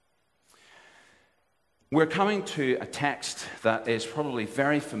We're coming to a text that is probably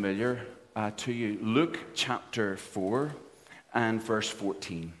very familiar to you, Luke chapter 4 and verse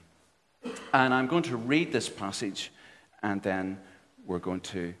 14. And I'm going to read this passage, and then we're going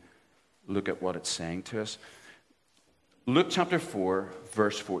to look at what it's saying to us. Luke chapter 4,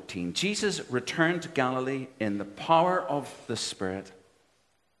 verse 14. Jesus returned to Galilee in the power of the Spirit,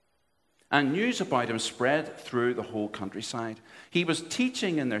 and news about him spread through the whole countryside. He was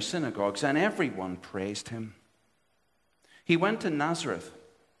teaching in their synagogues, and everyone praised him. He went to Nazareth,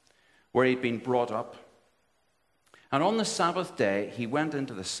 where he'd been brought up. And on the Sabbath day, he went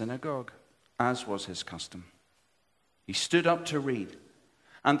into the synagogue, as was his custom. He stood up to read,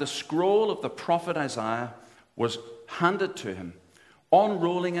 and the scroll of the prophet Isaiah was handed to him.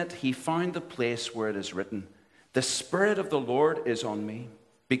 Unrolling it, he found the place where it is written, "The Spirit of the Lord is on me,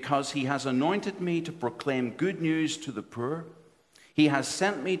 because he has anointed me to proclaim good news to the poor. He has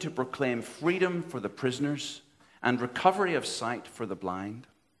sent me to proclaim freedom for the prisoners and recovery of sight for the blind,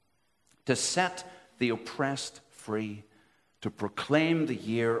 to set the oppressed free, to proclaim the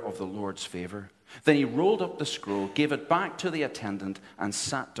year of the Lord's favor." Then he rolled up the scroll, gave it back to the attendant, and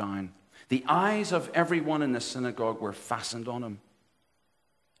sat down. The eyes of everyone in the synagogue were fastened on him.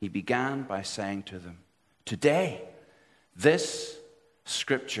 He began by saying to them, "Today, this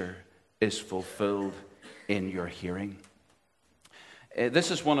Scripture is fulfilled in your hearing."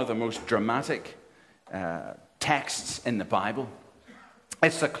 This is one of the most dramatic texts in the Bible.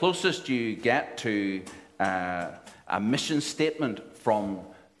 It's the closest you get to a mission statement from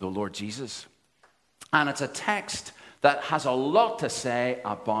the Lord Jesus. And it's a text that has a lot to say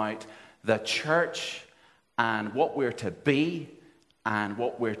about the church and what we're to be and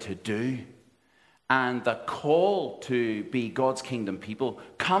what we're to do. And the call to be God's kingdom people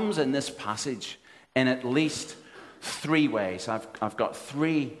comes in this passage in at least three ways. I've got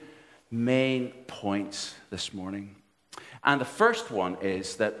three main points this morning. And the first one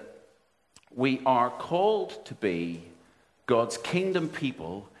is that we are called to be God's kingdom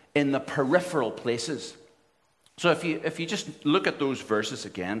people in the peripheral places. So if you just look at those verses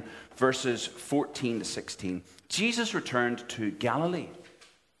again, verses 14 to 16, Jesus returned to Galilee.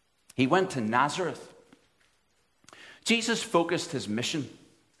 He went to Nazareth. Jesus focused his mission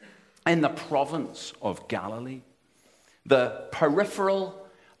in the province of Galilee, the peripheral,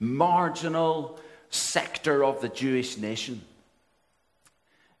 marginal sector of the Jewish nation.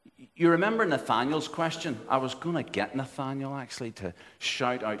 You remember Nathanael's question? I was going to get Nathanael actually to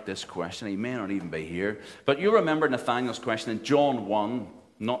shout out this question. He may not even be here. But you remember Nathanael's question in John 1.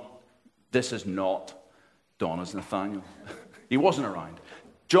 This is not Donna's Nathanael. He wasn't around.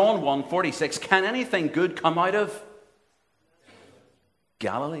 John 1:46. Can anything good come out of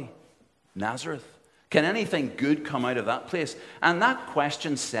Galilee? Nazareth? Can anything good come out of that place? And that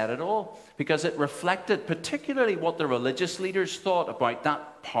question said it all, because it reflected particularly what the religious leaders thought about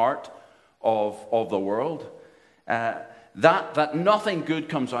that part of the world. That nothing good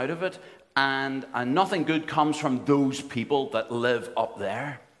comes out of it, and nothing good comes from those people that live up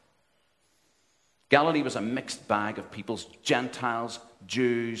there. Galilee was a mixed bag of peoples, Gentiles,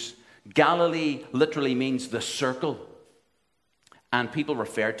 Jews. Galilee literally means the circle, and people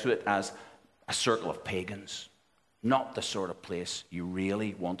referred to it as a circle of pagans. Not the sort of place you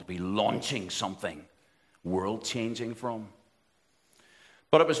really want to be launching something world-changing from.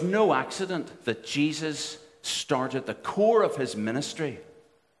 But it was no accident that Jesus started the core of his ministry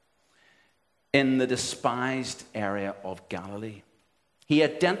in the despised area of Galilee. He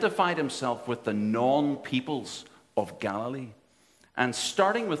identified himself with the non-peoples of Galilee. And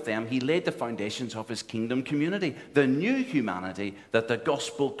starting with them, he laid the foundations of his kingdom community, the new humanity that the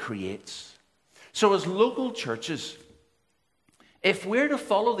gospel creates. So as local churches, if we're to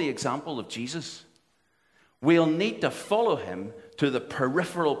follow the example of Jesus, we'll need to follow him to the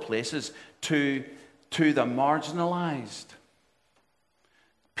peripheral places, to the marginalized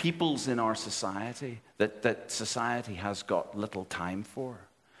peoples in our society that society has got little time for,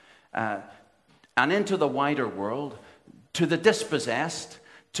 and into the wider world, to the dispossessed,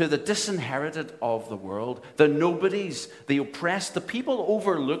 to the disinherited of the world, the nobodies, the oppressed, the people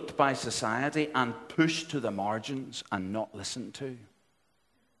overlooked by society and pushed to the margins and not listened to.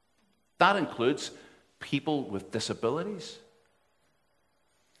 That includes people with disabilities.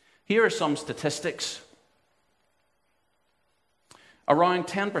 Here are some statistics. Around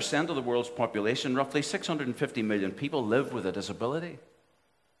 10% of the world's population, roughly 650 million people, live with a disability.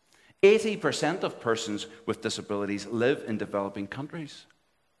 80% of persons with disabilities live in developing countries.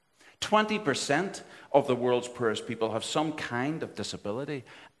 20% of the world's poorest people have some kind of disability.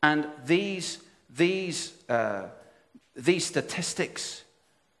 And these statistics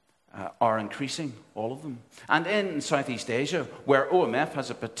are increasing, all of them. And in Southeast Asia, where OMF has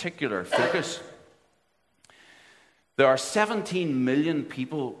a particular focus, there are 17 million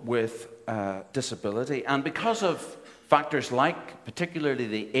people with disability. And because of factors like particularly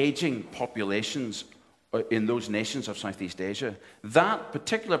the aging populations in those nations of Southeast Asia, that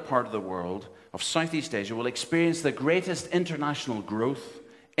particular part of the world, of Southeast Asia, will experience the greatest international growth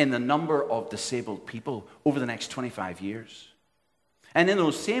in the number of disabled people over the next 25 years. And in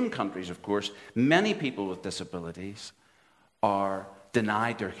those same countries, of course, many people with disabilities are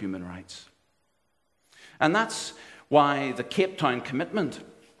denied their human rights. And that's why the Cape Town Commitment,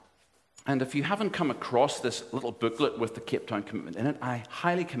 and if you haven't come across this little booklet with the Cape Town Commitment in it, I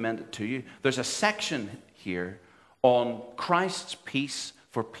highly commend it to you. There's a section here on Christ's peace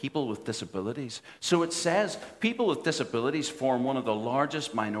for people with disabilities. So it says people with disabilities form one of the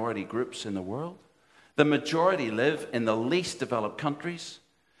largest minority groups in the world. The majority live in the least developed countries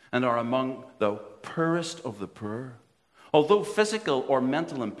and are among the poorest of the poor. Although physical or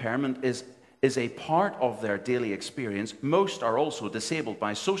mental impairment is a part of their daily experience, most are also disabled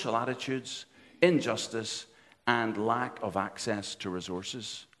by social attitudes, injustice, and lack of access to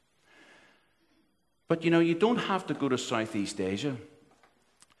resources. But you don't have to go to Southeast Asia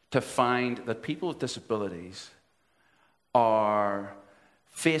to find that people with disabilities are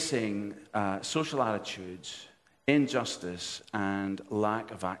facing social attitudes, injustice, and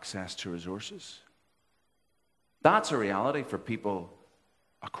lack of access to resources. That's a reality for people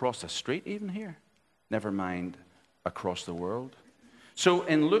across the street, even here, never mind across the world. So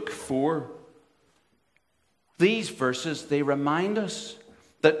in Luke 4, these verses, they remind us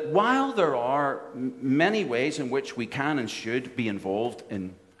that while there are many ways in which we can and should be involved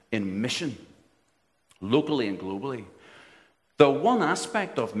in mission, locally and globally, the one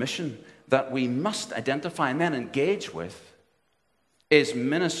aspect of mission that we must identify and then engage with is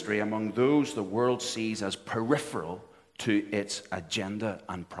ministry among those the world sees as peripheral to its agenda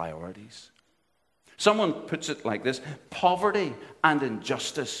and priorities. Someone puts it like this: poverty and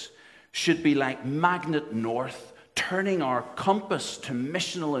injustice should be like magnet north, turning our compass to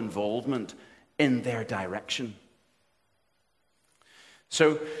missional involvement in their direction.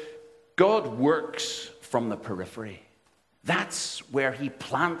 So God works from the periphery. That's where he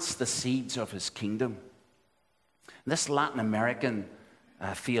plants the seeds of his kingdom. This Latin American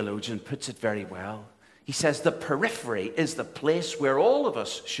theologian puts it very well. He says the periphery is the place where all of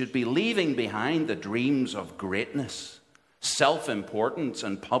us should be leaving behind the dreams of greatness, self-importance,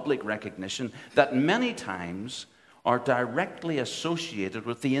 and public recognition that many times are directly associated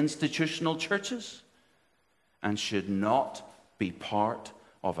with the institutional churches and should not be part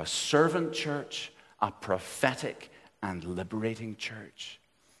of a servant church, a prophetic and liberating church.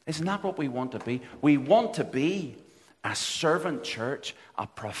 Isn't that what we want to be? We want to be a servant church, a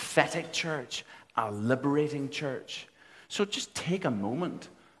prophetic church, a liberating church. So just take a moment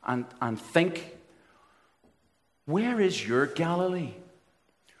and think, where is your Galilee?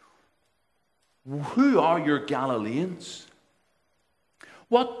 Who are your Galileans?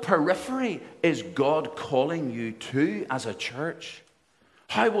 What periphery is God calling you to as a church?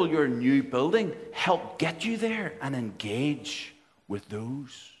 How will your new building help get you there and engage with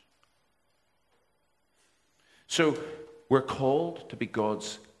those? So we're called to be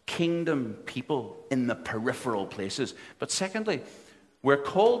God's kingdom people in the peripheral places. But secondly, we're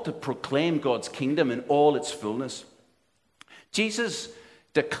called to proclaim God's kingdom in all its fullness. Jesus,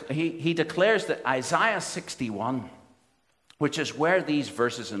 he declares that Isaiah 61, which is where these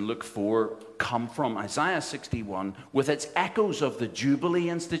verses in Luke 4 come from, Isaiah 61, with its echoes of the Jubilee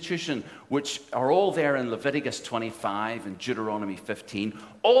institution, which are all there in Leviticus 25 and Deuteronomy 15.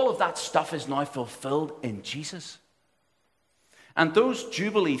 All of that stuff is now fulfilled in Jesus. And those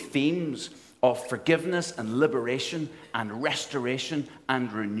Jubilee themes of forgiveness and liberation and restoration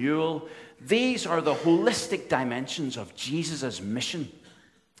and renewal, these are the holistic dimensions of Jesus' mission.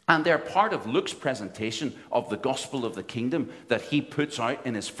 And they're part of Luke's presentation of the gospel of the kingdom that he puts out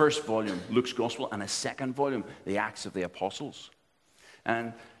in his first volume, Luke's Gospel, and his second volume, the Acts of the Apostles.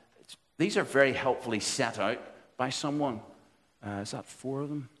 And these are very helpfully set out by someone. Is that 4 of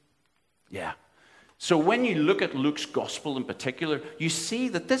them? Yeah. So when you look at Luke's gospel in particular, you see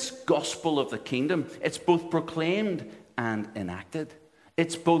that this gospel of the kingdom, it's both proclaimed and enacted.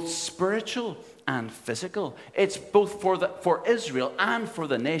 It's both spiritual and physical. It's both for Israel and for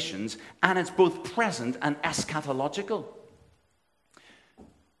the nations, and it's both present and eschatological.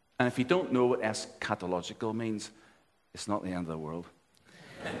 And if you don't know what eschatological means, it's not the end of the world.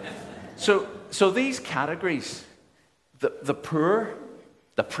 So these categories, the poor,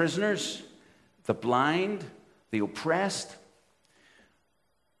 the prisoners, the blind, the oppressed,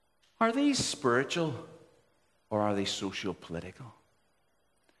 Are these spiritual or are they socio-political?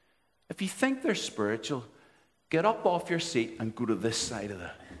 If you think they're spiritual, get up off your seat and go to this side of the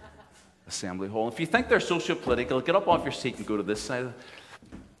assembly hall. If you think they're socio-political, get up off your seat and go to this side.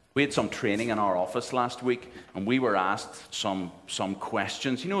 We had some training in our office last week, and we were asked some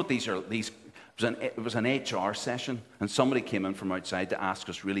questions. You know what these are? It was an HR session, and somebody came in from outside to ask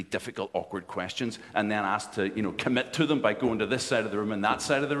us really difficult, awkward questions, and then asked to, commit to them by going to this side of the room and that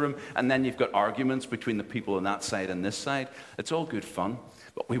side of the room, and then you've got arguments between the people on that side and this side. It's all good fun,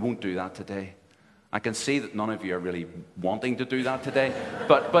 but we won't do that today. I can see that none of you are really wanting to do that today,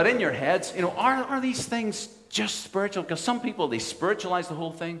 but in your heads, are these things just spiritual? Because some people, they spiritualize the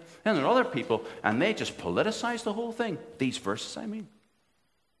whole thing, and there are other people, and they just politicize the whole thing. These verses, I mean.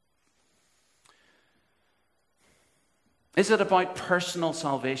 Is it about personal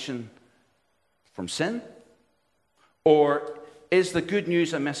salvation from sin? Or is the good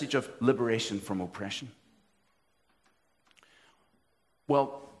news a message of liberation from oppression?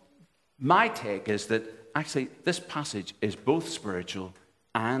 Well, my take is that actually this passage is both spiritual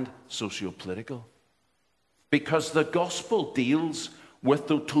and socio-political. Because the gospel deals with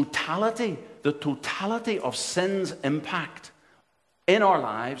the totality of sin's impact in our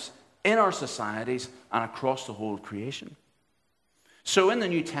lives, in our societies, and across the whole of creation. So in the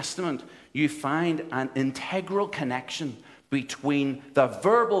New Testament, you find an integral connection between the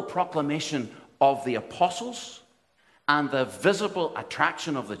verbal proclamation of the apostles and the visible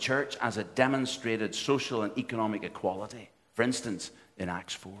attraction of the church as it demonstrated social and economic equality. For instance, in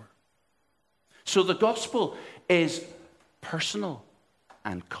Acts 4. So the gospel is personal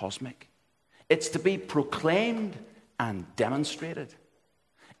and cosmic. It's to be proclaimed and demonstrated.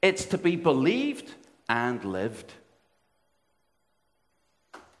 It's to be believed and lived.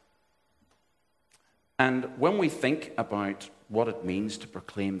 And when we think about what it means to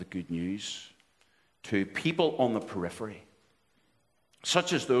proclaim the good news to people on the periphery,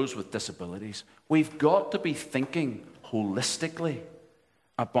 such as those with disabilities, we've got to be thinking holistically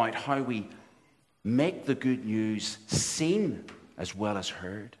about how we make the good news seen as well as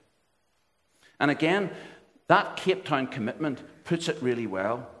heard. And again, that Cape Town commitment puts it really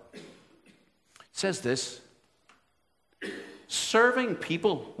well. It says this: serving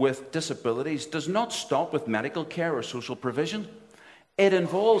people with disabilities does not stop with medical care or social provision. It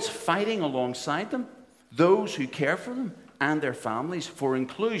involves fighting alongside them, those who care for them and their families, for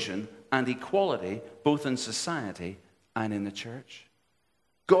inclusion and equality, both in society and in the church.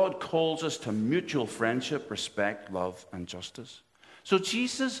 God calls us to mutual friendship, respect, love, and justice. So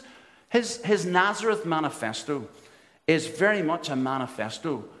Jesus, his Nazareth manifesto is very much a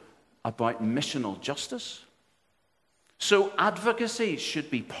manifesto about missional justice. So advocacy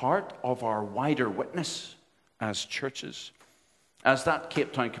should be part of our wider witness as churches. As that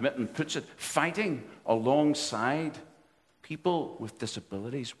Cape Town commitment puts it, fighting alongside people with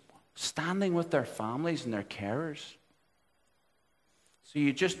disabilities, standing with their families and their carers. So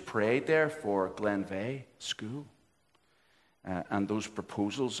you just prayed there for Glenveigh School and those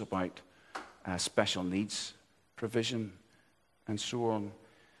proposals about special needs provision and so on.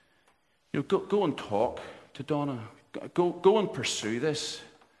 Go and talk to Donna. Go and pursue this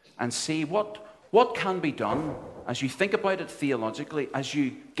and see what can be done as you think about it theologically, as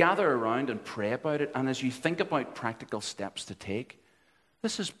you gather around and pray about it, and as you think about practical steps to take.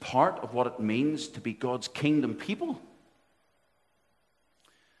 This is part of what it means to be God's kingdom people.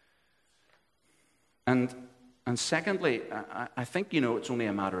 And secondly, I think, it's only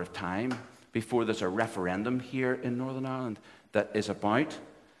a matter of time before there's a referendum here in Northern Ireland that is about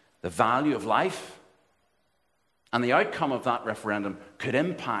the value of life. And the outcome of that referendum could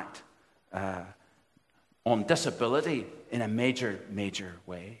impact on disability in a major, major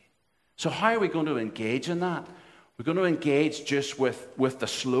way. So how are we going to engage in that? We're going to engage just with the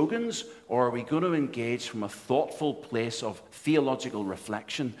slogans, or are we going to engage from a thoughtful place of theological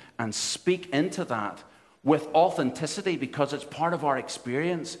reflection and speak into that with authenticity, because it's part of our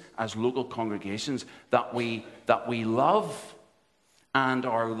experience as local congregations that we love and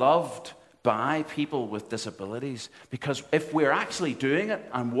are loved by people with disabilities? Because if we're actually doing it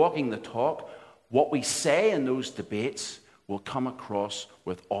and walking the talk, what we say in those debates will come across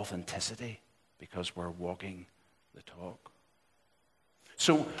with authenticity because we're walking the talk.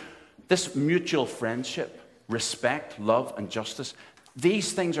 So this mutual friendship, respect, love, and justice,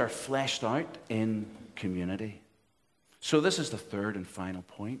 these things are fleshed out in community. So this is the third and final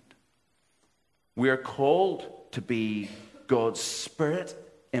point. We are called to be God's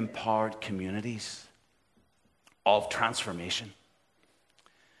Spirit-empowered communities of transformation.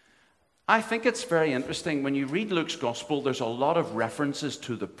 I think it's very interesting. When you read Luke's gospel, there's a lot of references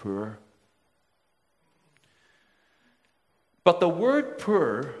to the poor. But the word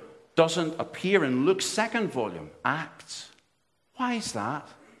poor doesn't appear in Luke's second volume, Acts. Why is that?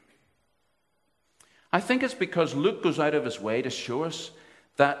 I think it's because Luke goes out of his way to show us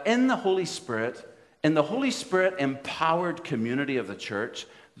that in the Holy Spirit empowered community of the church,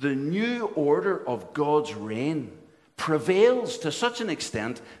 the new order of God's reign prevails to such an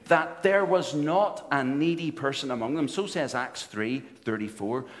extent that there was not a needy person among them. So says Acts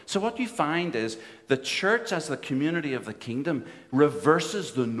 3:34. So what you find is the church as the community of the kingdom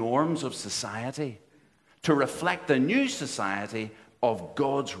reverses the norms of society to reflect the new society of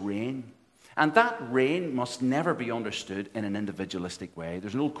God's reign. And that reign must never be understood in an individualistic way.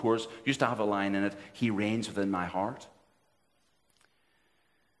 There's an old chorus, used to have a line in it, "He reigns within my heart."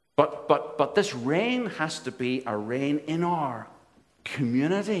 But this reign has to be a reign in our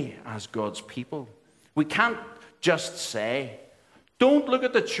community as God's people. We can't just say, don't look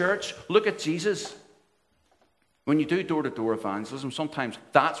at the church, look at Jesus. When you do door-to-door evangelism, sometimes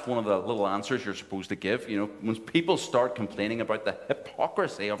that's one of the little answers you're supposed to give. You know, when people start complaining about the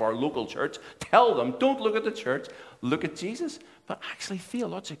hypocrisy of our local church, tell them, don't look at the church, look at Jesus. But actually,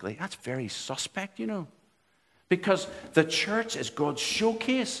 theologically, that's very suspect, you know. Because the church is God's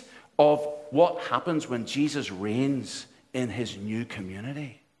showcase of what happens when Jesus reigns in his new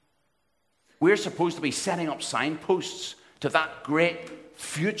community. We're supposed to be setting up signposts to that great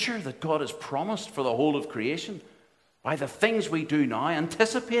future that God has promised for the whole of creation by the things we do now,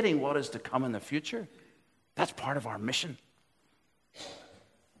 anticipating what is to come in the future. That's part of our mission.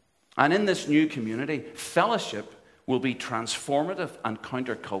 And in this new community, fellowship will be transformative and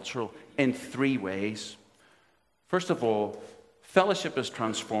countercultural in three ways. First of all, fellowship is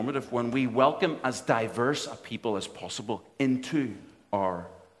transformative when we welcome as diverse a people as possible into our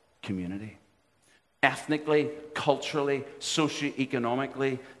community. Ethnically, culturally,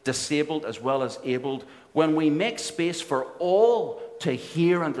 socioeconomically, disabled as well as abled, when we make space for all to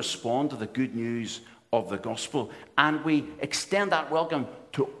hear and respond to the good news of the gospel, and we extend that welcome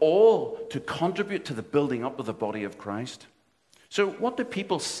to all to contribute to the building up of the body of Christ. So what do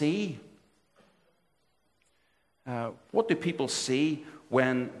people see? What do people see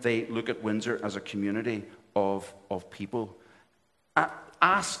when they look at Windsor as a community of people?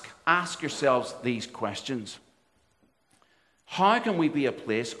 Ask yourselves these questions. How can we be a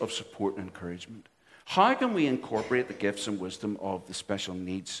place of support and encouragement? How can we incorporate the gifts and wisdom of the special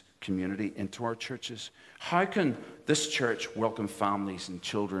needs community into our churches? How can this church welcome families and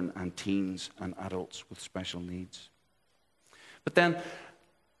children and teens and adults with special needs? But then,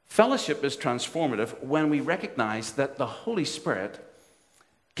 fellowship is transformative when we recognize that the Holy Spirit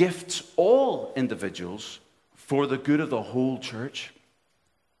gifts all individuals for the good of the whole church.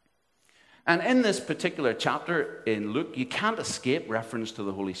 And in this particular chapter in Luke, you can't escape reference to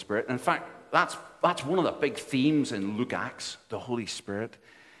the Holy Spirit. In fact, that's one of the big themes in Luke Acts, the Holy Spirit.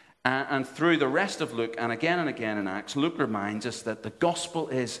 And through the rest of Luke, and again in Acts, Luke reminds us that the gospel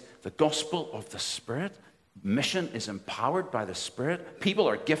is the gospel of the Spirit. Mission is empowered by the Spirit. People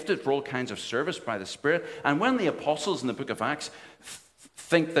are gifted for all kinds of service by the Spirit. And when the apostles in the book of Acts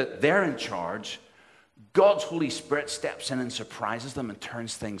think that they're in charge, God's Holy Spirit steps in and surprises them and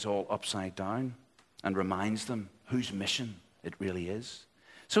turns things all upside down and reminds them whose mission it really is.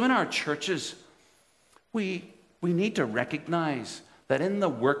 So in our churches, we need to recognize that in the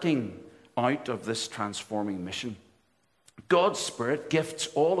working out of this transforming mission, God's Spirit gifts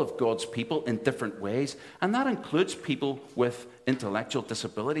all of God's people in different ways, and that includes people with intellectual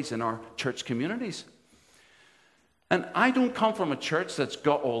disabilities in our church communities. And I don't come from a church that's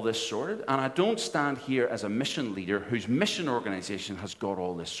got all this sorted, and I don't stand here as a mission leader whose mission organization has got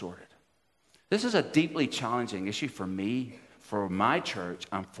all this sorted. This is a deeply challenging issue for me, for my church,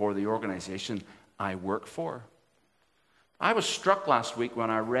 and for the organization I work for. I was struck last week when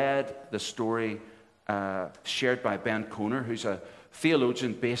I read the story shared by Ben Koner, who's a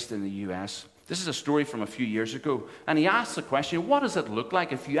theologian based in the US. This is a story from a few years ago. And he asked the question, what does it look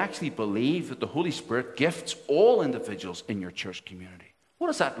like if you actually believe that the Holy Spirit gifts all individuals in your church community? What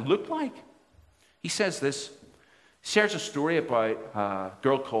does that look like? He says this, shares a story about a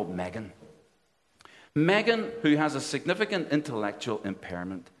girl called Megan. Megan, who has a significant intellectual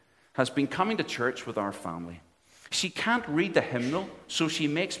impairment, has been coming to church with our family. She can't read the hymnal, so she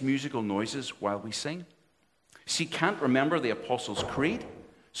makes musical noises while we sing. She can't remember the Apostles' Creed,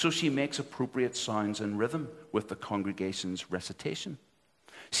 so she makes appropriate sounds and rhythm with the congregation's recitation.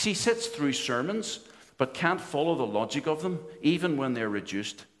 She sits through sermons, but can't follow the logic of them, even when they're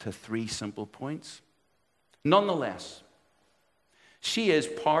reduced to 3 simple points. Nonetheless, She is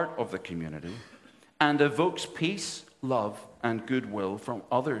part of the community and evokes peace, love, and goodwill from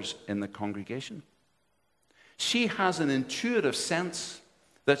others in the congregation. She has an intuitive sense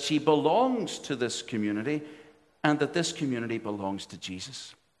that she belongs to this community and that this community belongs to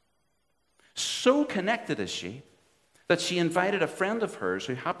Jesus. So connected is she that she invited a friend of hers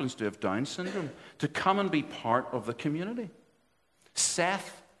who happens to have Down syndrome to come and be part of the community.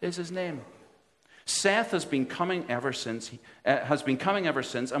 Seth is his name. Seth has been coming ever since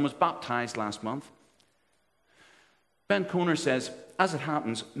and was baptized last month. Ben Conner says, as it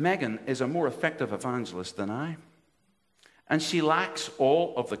happens, Megan is a more effective evangelist than I. And she lacks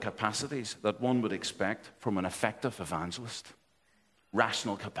all of the capacities that one would expect from an effective evangelist.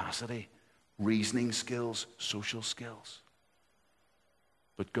 Rational capacity, reasoning skills, social skills.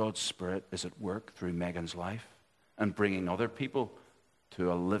 But God's Spirit is at work through Megan's life and bringing other people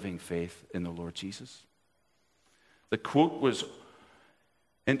to a living faith in the Lord Jesus. The quote was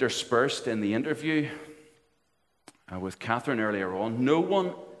interspersed in the interview with Catherine earlier on. No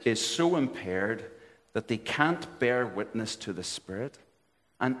one is so impaired that they can't bear witness to the Spirit,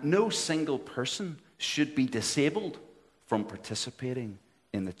 and no single person should be disabled from participating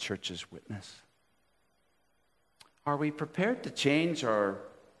in the church's witness. Are we prepared to change our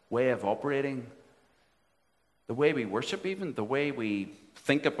way of operating, the way we worship even, the way we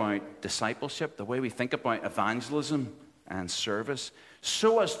think about discipleship, the way we think about evangelism and service,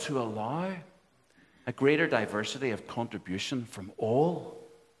 so as to allow a greater diversity of contribution from all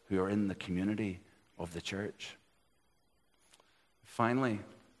who are in the community of the church? Finally,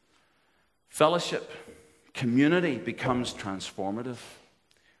 fellowship, community becomes transformative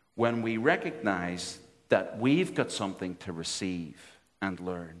when we recognize that we've got something to receive and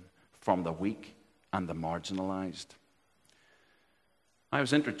learn from the weak and the marginalized. I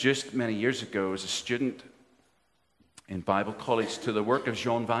was introduced many years ago as a student in Bible college to the work of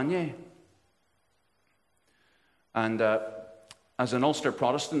Jean Vanier. And as an Ulster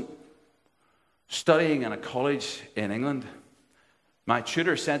Protestant studying in a college in England, my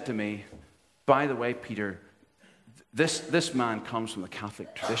tutor said to me, by the way, Peter, this man comes from the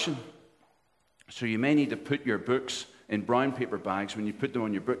Catholic tradition, so you may need to put your books in brown paper bags when you put them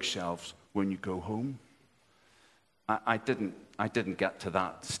on your bookshelves when you go home. I didn't get to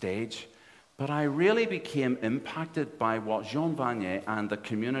that stage, but I really became impacted by what Jean Vanier and the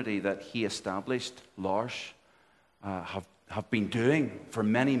community that he established, L'Arche, have been doing for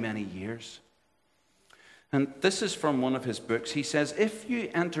many, many years. And this is from one of his books. He says, if you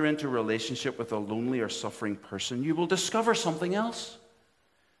enter into a relationship with a lonely or suffering person, you will discover something else,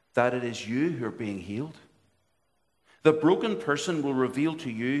 that it is you who are being healed. The broken person will reveal to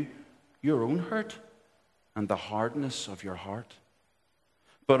you your own hurt and the hardness of your heart,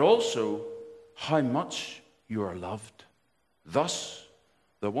 but also how much you are loved. Thus,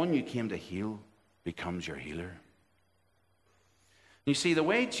 the one you came to heal becomes your healer. You see, the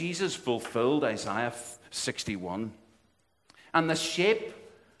way Jesus fulfilled Isaiah 61 and the shape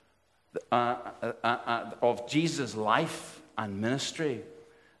of Jesus' life and ministry,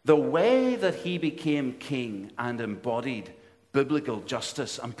 the way that he became king and embodied biblical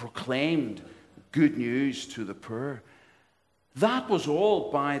justice and proclaimed good news to the poor, that was all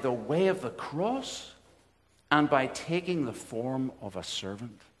by the way of the cross and by taking the form of a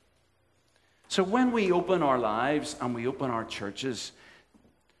servant. So when we open our lives and we open our churches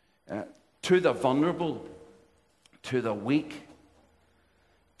to the vulnerable, to the weak,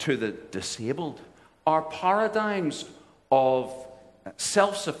 to the disabled, our paradigms of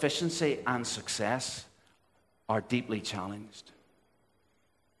self-sufficiency and success are deeply challenged.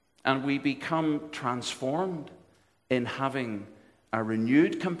 And we become transformed in having a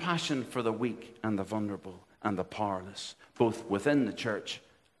renewed compassion for the weak and the vulnerable and the powerless, both within the church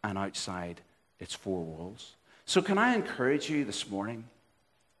and outside its four walls. So can I encourage you this morning,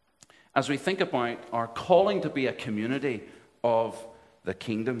 as we think about our calling to be a community of the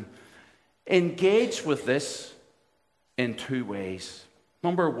kingdom, engage with this in two ways.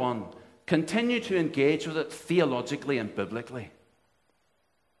 Number one, continue to engage with it theologically and biblically.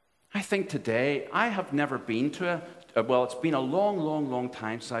 I think today, I have never been to it's been a long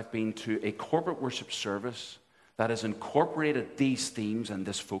time since I've been to a corporate worship service that has incorporated these themes and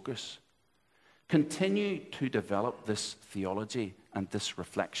this focus. Continue to develop this theology and this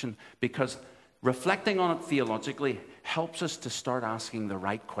reflection, because reflecting on it theologically helps us to start asking the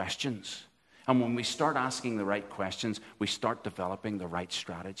right questions. And when we start asking the right questions, we start developing the right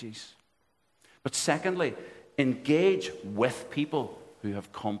strategies. But secondly, engage with people who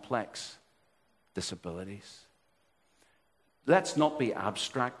have complex disabilities. Let's not be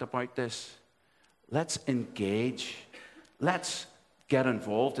abstract about this. Let's engage. Let's get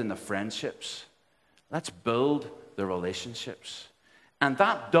involved in the friendships. Let's build the relationships. And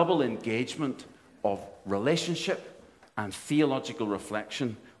that double engagement of relationship and theological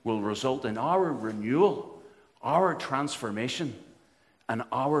reflection will result in our renewal, our transformation, and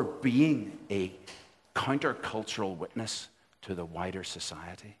our being a countercultural witness to the wider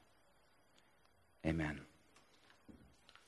society. Amen.